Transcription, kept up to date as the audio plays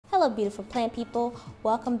Hello beautiful plant people,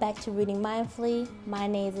 welcome back to Rooting Mindfully. My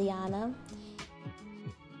name is Ayana.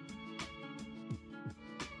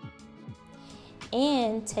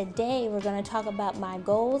 And today we're going to talk about my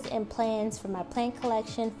goals and plans for my plant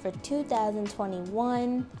collection for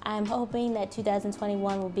 2021. I'm hoping that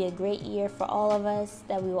 2021 will be a great year for all of us,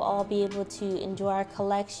 that we will all be able to enjoy our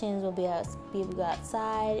collections, we'll be able to go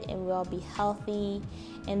outside, and we'll all be healthy,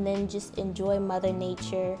 and then just enjoy Mother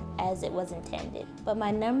Nature as it was intended. But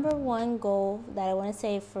my number one goal that I want to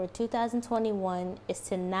say for 2021 is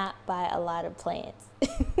to not buy a lot of plants.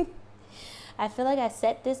 I feel like I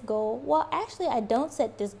set this goal. Well, actually, I don't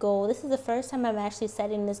set this goal. This is the first time I'm actually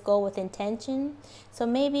setting this goal with intention. So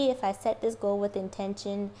maybe if I set this goal with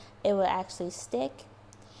intention, it will actually stick.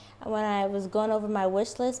 When I was going over my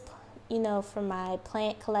wish list, for my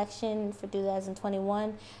plant collection for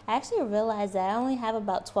 2021, I actually realized that I only have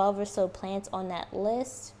about 12 or so plants on that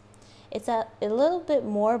list. It's a little bit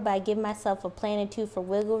more, but I give myself a plant or two for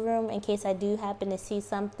wiggle room in case I do happen to see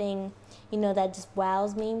something, that just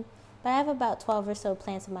wows me. But I have about 12 or so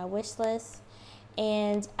plants on my wish list,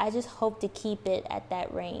 and I just hope to keep it at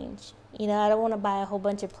that range. I don't want to buy a whole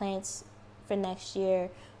bunch of plants for next year.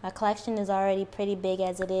 My collection is already pretty big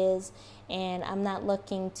as it is, and I'm not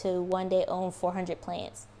looking to one day own 400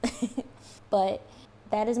 plants. But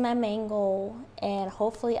that is my main goal, and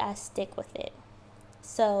hopefully I stick with it.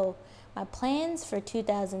 So my plans for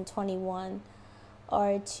 2021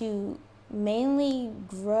 are to mainly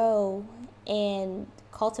grow and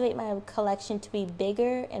cultivate my collection to be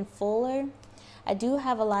bigger and fuller. I do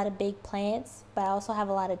have a lot of big plants, but I also have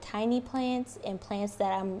a lot of tiny plants and plants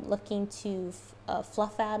that I'm looking to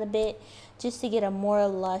fluff out a bit just to get a more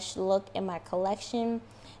lush look in my collection.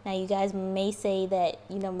 Now you guys may say that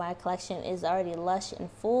my collection is already lush and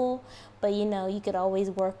full, but you could always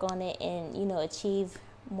work on it and achieve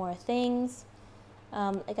more things.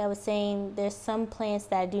 Like I was saying, there's some plants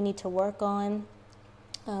that I do need to work on.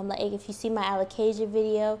 Like if you see my alocasia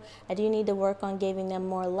video, I do need to work on giving them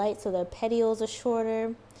more light so their petioles are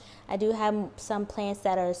shorter. I do have some plants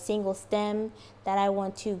that are single stem that I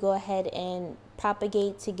want to go ahead and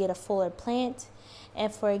propagate to get a fuller plant.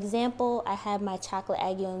 And for example, I have my chocolate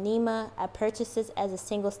aglaonema. I purchased this as a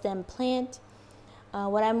single stem plant.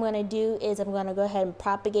 What I'm going to do is I'm going to go ahead and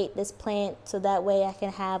propagate this plant so that way I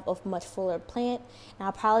can have a much fuller plant. And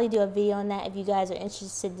I'll probably do a video on that if you guys are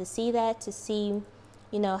interested to see that, to see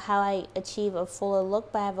how I achieve a fuller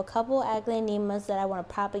look. But I have a couple aglaonemas that I want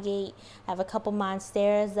to propagate. I have a couple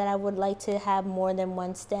monsteras that I would like to have more than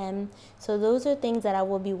one stem. So those are things that I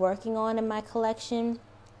will be working on in my collection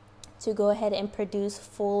to go ahead and produce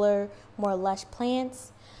fuller, more lush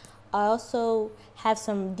plants. I also have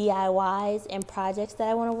some DIYs and projects that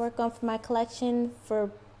I want to work on for my collection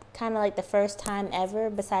for kind of like the first time ever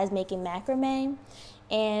besides making macrame.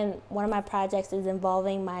 And one of my projects is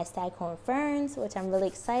involving my staghorn ferns, which I'm really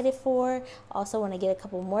excited for. Also want to get a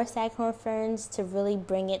couple more staghorn ferns to really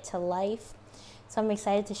bring it to life. So I'm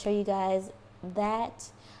excited to show you guys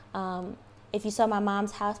that. If you saw my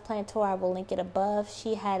mom's houseplant tour, I will link it above.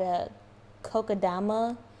 She had a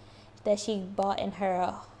kokedama that she bought in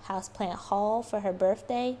her houseplant haul for her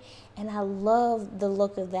birthday, and I love the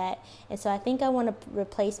look of that. And so I think I want to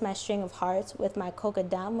replace my string of hearts with my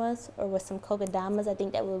kokedamas, or with some kokedamas. I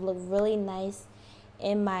think that would look really nice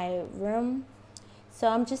in my room. So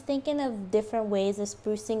I'm just thinking of different ways of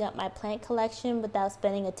sprucing up my plant collection without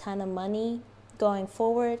spending a ton of money going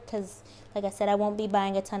forward, because like I said, I won't be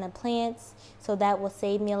buying a ton of plants, so that will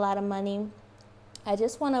save me a lot of money. I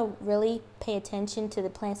just want to really pay attention to the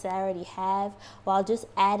plants that I already have while just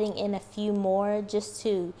adding in a few more just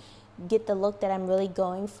to get the look that I'm really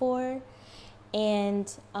going for.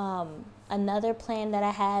 And another plan that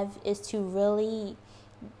I have is to really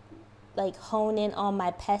hone in on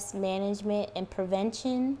my pest management and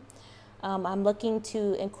prevention. I'm looking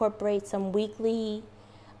to incorporate some weekly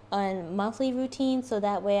and monthly routines so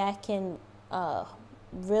that way I can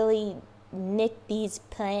really nick these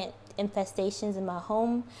plant infestations in my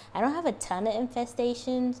home. I don't have a ton of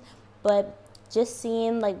infestations, but just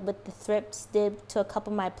seeing what the thrips did to a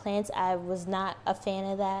couple of my plants, I was not a fan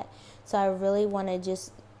of that. So I really want to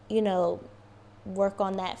just work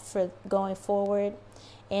on that for going forward.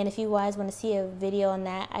 And if you guys want to see a video on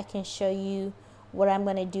that, I can show you what I'm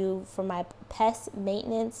going to do for my pest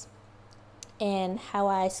maintenance and how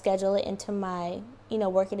I schedule it into my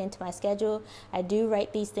work it into my schedule. I do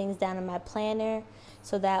write these things down in my planner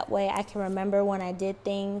so that way I can remember when I did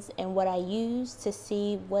things and what I used to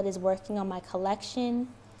see what is working on my collection.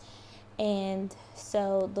 And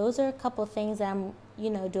so those are a couple of things that I'm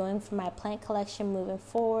doing for my plant collection moving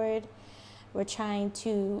forward. We're trying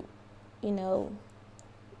to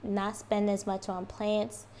not spend as much on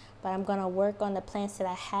plants, but I'm going to work on the plants that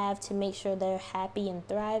I have to make sure they're happy and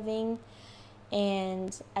thriving.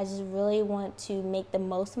 And I just really want to make the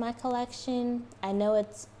most of my collection. I know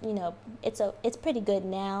it's, you know, it's pretty good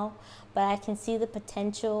now, but I can see the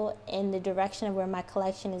potential in the direction of where my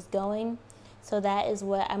collection is going. So that is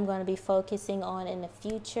what I'm going to be focusing on in the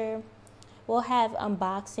future. We'll have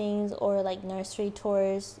unboxings or like nursery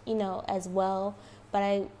tours, you know, as well. But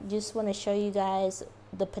I just want to show you guys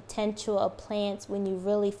the potential of plants when you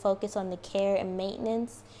really focus on the care and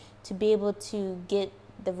maintenance to be able to get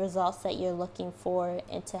the results that you're looking for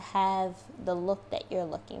and to have the look that you're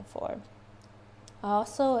looking for. I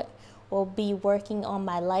also will be working on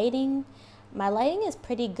my lighting. My lighting is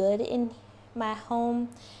pretty good in my home.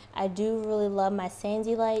 I do really love my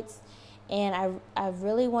Sandy lights, and I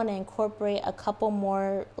really want to incorporate a couple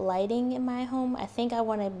more lighting in my home. I think I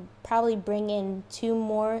want to probably bring in 2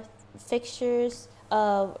 more fixtures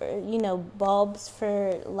of, you know, bulbs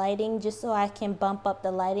for lighting, just so I can bump up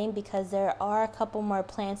the lighting, because there are a couple more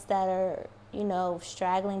plants that are, you know,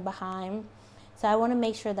 straggling behind. So I want to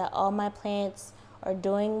make sure that all my plants are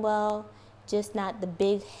doing well, just not the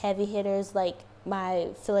big heavy hitters like my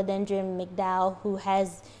philodendron McDowell, who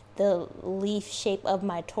has the leaf shape of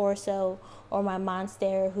my torso, or my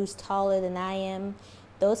monstera, who's taller than I am.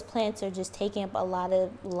 Those plants are just taking up a lot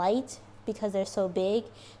of light because they're so big.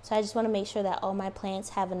 So I just want to make sure that all my plants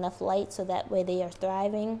have enough light so that way they are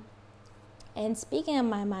thriving. And speaking of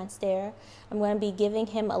my monstera, I'm going to be giving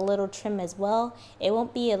him a little trim as well. It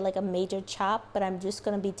won't be like a major chop, but I'm just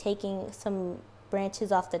going to be taking some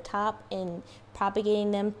branches off the top and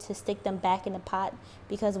propagating them to stick them back in the pot,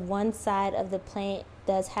 because one side of the plant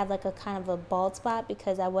does have like a kind of a bald spot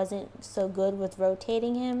because I wasn't so good with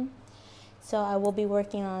rotating him. So I will be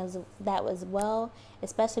working on that as well,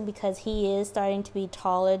 especially because he is starting to be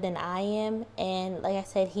taller than I am. And like I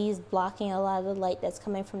said, he's blocking a lot of the light that's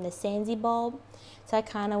coming from the Sandy bulb. So I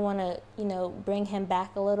kind of want to, you know, bring him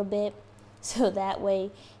back a little bit so that way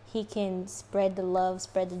he can spread the love,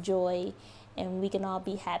 spread the joy, and we can all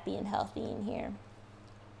be happy and healthy in here.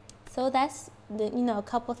 So that's the, you know, a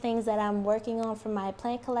couple things that I'm working on for my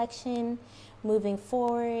plant collection moving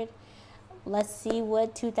forward. Let's see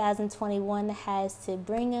what 2021 has to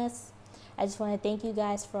bring us. I just want to thank you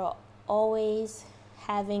guys for always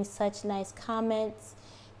having such nice comments.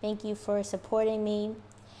 Thank you for supporting me.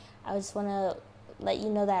 I just want to let you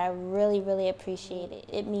know that I really, really appreciate it.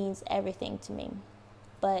 It means everything to me.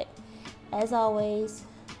 But as always,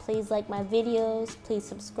 please like my videos, please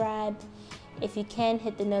subscribe. If you can,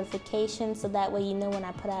 hit the notification so that way you know when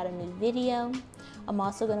I put out a new video. I'm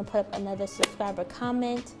also going to put up another subscriber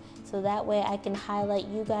comment so that way I can highlight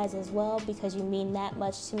you guys as well, because you mean that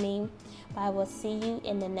much to me. But I will see you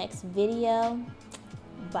in the next video.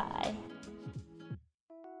 Bye.